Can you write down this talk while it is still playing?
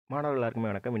மாணவர்கள் எல்லாருக்குமே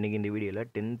வணக்கம். இன்றைக்கி இந்த வீடியோவில்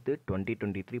 10th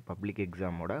 2023 public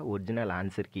எக்ஸாமோட original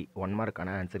answer key 1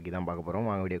 மார்க்கான answer key தான் பார்க்க போகிறோம்.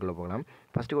 வாங்க வீடியோக்குள்ளே போகலாம்.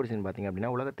 ஃபஸ்ட்டு கொஸ்டின் பார்த்திங்க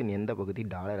அப்படின்னா, உலகத்தின் எந்த பகுதி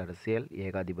டாலர் அரசியல்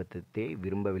ஏகாதிபத்தியத்தை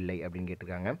விரும்பவில்லை அப்படின்னு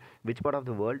கேட்டிருக்காங்க. Which part of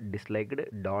the world disliked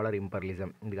dollar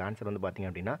இம்பர்லிசம்? இதுக்கு ஆன்சர் வந்து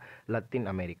பார்த்திங்க அப்படின்னா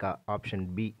லத்தீன் அமெரிக்கா. ஆப்ஷன்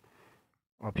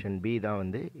பி தான்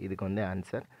வந்து இதுக்கு வந்து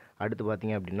ஆன்சர். அடுத்து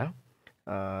பார்த்திங்க அப்படின்னா,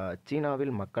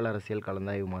 சீனாவில் மக்கள் அரசியல்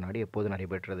கலந்தாய்வு மாநாடு எப்போது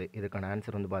நடைபெற்றது? இதுக்கான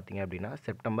ஆன்சர் வந்து பார்த்திங்க அப்படின்னா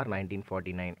செப்டம்பர்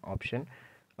 1949.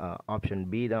 ஆப்ஷன்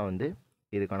பி தான் வந்து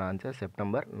இதுக்கான ஆன்சர்.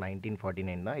 செப்டம்பர்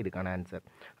 1949 தான் இதுக்கான ஆன்சர்.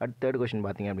 அடுத்த தேர்ட் கொஸ்டின்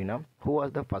பார்த்திங்க அப்படின்னா, who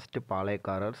was the first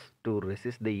பாளையக்காரர்ஸ் to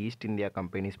resist the east India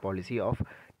companies policy of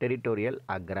territorial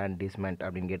அக்ராண்டிஸ்மெண்ட்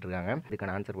அப்படின்னு கேட்டிருக்காங்க.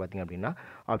 இதுக்கான ஆன்சர் பார்த்திங்க அப்படின்னா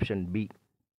option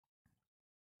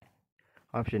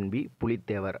B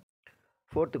Pulithevar.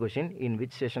 Fourth question, in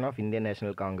which session of Indian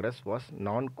National Congress was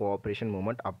non-cooperation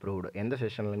movement approved? எந்த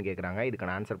செஷன்லன்னு கேட்குறாங்க.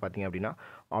 இதுக்கான ஆன்சர் பார்த்திங்க அப்படின்னா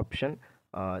ஆப்ஷன்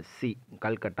சி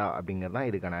கல்கட்டா அப்படிங்கிறது தான்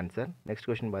இதுக்கான ஆன்சர். நெக்ஸ்ட்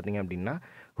கொஸ்டின் பார்த்திங்க அப்படின்னா,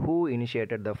 who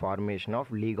initiated the formation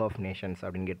of league of Nations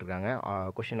அப்படின்னு கேட்டிருக்காங்க.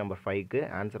 கொஸ்டின் நம்பர் 5க்கு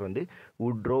ஆன்சர் வந்து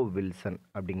உட்ரோ வில்சன்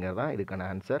அப்படிங்கிறது தான் இதுக்கான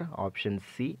answer. Option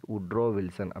C Woodrow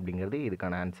Wilson அப்படிங்கிறது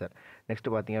இதுக்கான ஆன்சர்.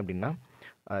 நெக்ஸ்ட் பார்த்திங்க அப்படின்னா,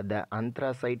 த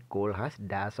anthracite goal has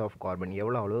days of carbon.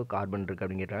 எவ்வளோ கார்பன் இருக்குது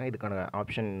அப்படின்னு கேட்டாங்க.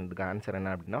 இதுக்கு ஆன்சர்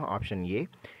என்ன அப்படின்னா ஆப்ஷன் ஏ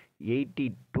 80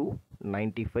 to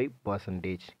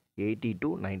 95%. 80 to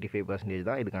 95%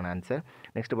 தான் இதுக்கான ஆன்சர்.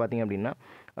 நெக்ஸ்ட் பார்த்திங்க அப்படின்னா,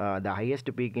 the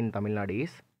highest peak in Tamil Nadu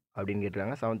is அப்படின்னு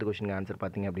கேட்டிருக்காங்க. 7th கொஸ்டினுக்கு ஆன்சர்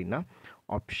பார்த்திங்க அப்படின்னா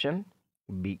ஆப்ஷன்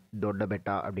பி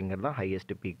தொட்டபெட்டா அப்படிங்கிறது தான்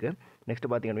ஹையஸ்ட் பீக்கு. நெக்ஸ்ட்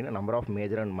பார்த்திங்க அப்படின்னா, number of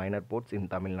major and minor ports in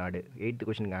Tamil Nadu. 8th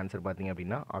கொஸ்டினுக்கு ஆன்சர் பார்த்திங்க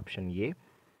அப்படின்னா option A,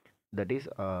 that is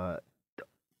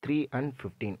 3 and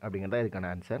 15 அப்படிங்கிறது தான் இதுக்கான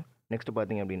ஆன்சர். நெக்ஸ்ட்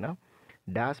பார்த்திங்க அப்படின்னா,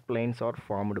 days plains are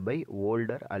formed by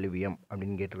older அலுவியம்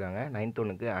அப்படின்னு கேட்டிருக்காங்க. 9th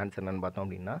ஒன்றுக்கு ஆன்சர் என்னன்னு பார்த்தோம்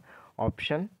அப்படின்னா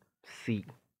ஆப்ஷன் சி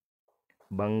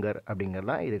பங்கர் அப்படிங்கிறது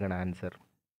தான் இதுக்கான ஆன்சர்.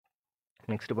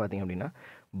 நெக்ஸ்ட் பார்த்திங்க அப்படின்னா,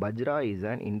 bajra is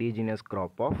an indigenous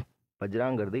crop of.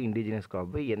 பஜ்ராங்கிறது indigenous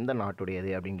graph எந்த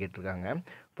நாட்டுடையது அப்படின்னு கேட்டிருக்காங்க.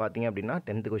 பார்த்திங்க அப்படின்னா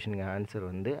 10th கொஸ்டினுக்கு ஆன்சர்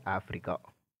வந்து ஆஃப்ரிக்கா.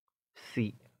 சி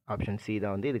ஆப்ஷன் சி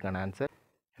தான் வந்து இதுக்கான answer.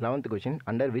 11th question,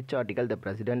 under which article the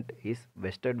president is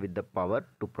vested with the power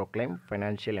to proclaim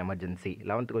financial emergency?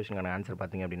 11th questionக்கான answer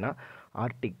பார்த்திங்க அப்படின்னா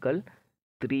ஆர்டிக்கல்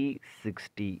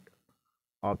 360.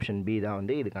 ஆப்ஷன் பி தான்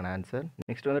வந்து இதுக்கான ஆன்சர்.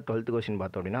 நெக்ஸ்ட் வந்து 12th கொஸ்டின்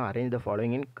பார்த்தோம் அப்படின்னா, arrange the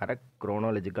following in correct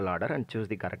chronological order and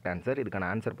choose the correct answer. இதுக்கான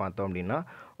answer பார்த்தோம் அப்படின்னா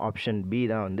ஆப்ஷன் பி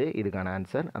தான் வந்து இதுக்கான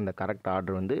ஆன்சர். அந்த கரெக்ட்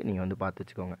ஆர்டர் வந்து நீங்கள் வந்து பார்த்து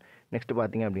வச்சுக்கோங்க. நெக்ஸ்ட்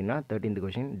பார்த்திங்க அப்படின்னா 13th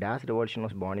question, days revolution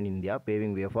was born in India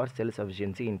paving way for self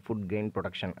sufficiency in food gain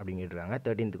production அப்படின்னு கேட்டிருக்காங்க.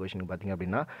 13th கொஸ்டினுக்கு பார்த்திங்க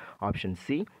அப்படின்னா option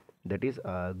C, that is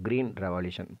green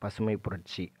revolution பசுமை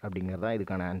புரட்சி அப்படிங்கிறது தான்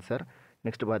இதுக்கான ஆன்சர்.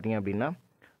 நெக்ஸ்ட் பார்த்திங்க அப்படின்னா,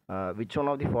 which one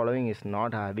of the following is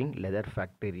not having leather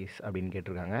factories அப்படின்னு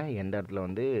கேட்டிருக்காங்க. எந்த இடத்துல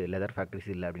வந்து லெதர்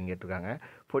ஃபேக்டரிஸ் இல்லை அப்படின்னு கேட்டிருக்காங்க.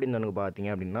 14th ஒன்றுக்கு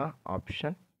பார்த்தீங்க அப்படின்னா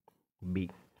ஆப்ஷன் பி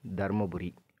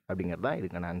தர்மபுரி அப்படிங்கிறது தான்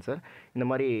இதுக்கான ஆன்சர். இந்த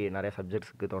மாதிரி நிறைய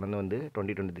சப்ஜெக்ட்ஸுக்கு தொடர்ந்து வந்து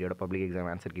 2023 பப்ளிக் எக்ஸாம்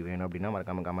ஆன்சருக்கு வேணும் அப்படின்னா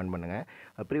மறக்காமல் கமெண்ட் பண்ணுங்கள்.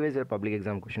 Previous year public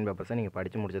exam question பேப்பர்ஸை நீங்கள்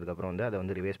படித்து முடிச்சதுக்கப்புறம் வந்து அதை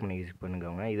வந்து ரிவைஸ் பண்ணி யூஸ்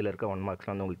பண்ணுங்க. இதில் இருக்க 1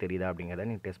 மார்க்ஸ்லாம் வந்து உங்களுக்கு தெரியுதா அப்படிங்கிறத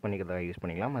நீங்கள் டெஸ்ட் பண்ணிக்கிறதாக யூஸ்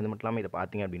பண்ணிக்கலாம். அது மட்டும் இல்லாமல் இதை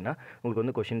பார்த்தீங்க அப்படின்னா உங்களுக்கு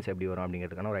வந்து கொஸ்டின்ஸ் எப்படி வரும்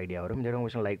அப்படிங்கிறதுக்கான ஒரு ஐடியா வரும். இந்த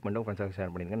கொஸ்டின் லைக் பண்ணிட்டு ஃப்ரெண்ட்ஸாக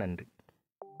ஷேர் பண்ணிடுங்க. நன்றி.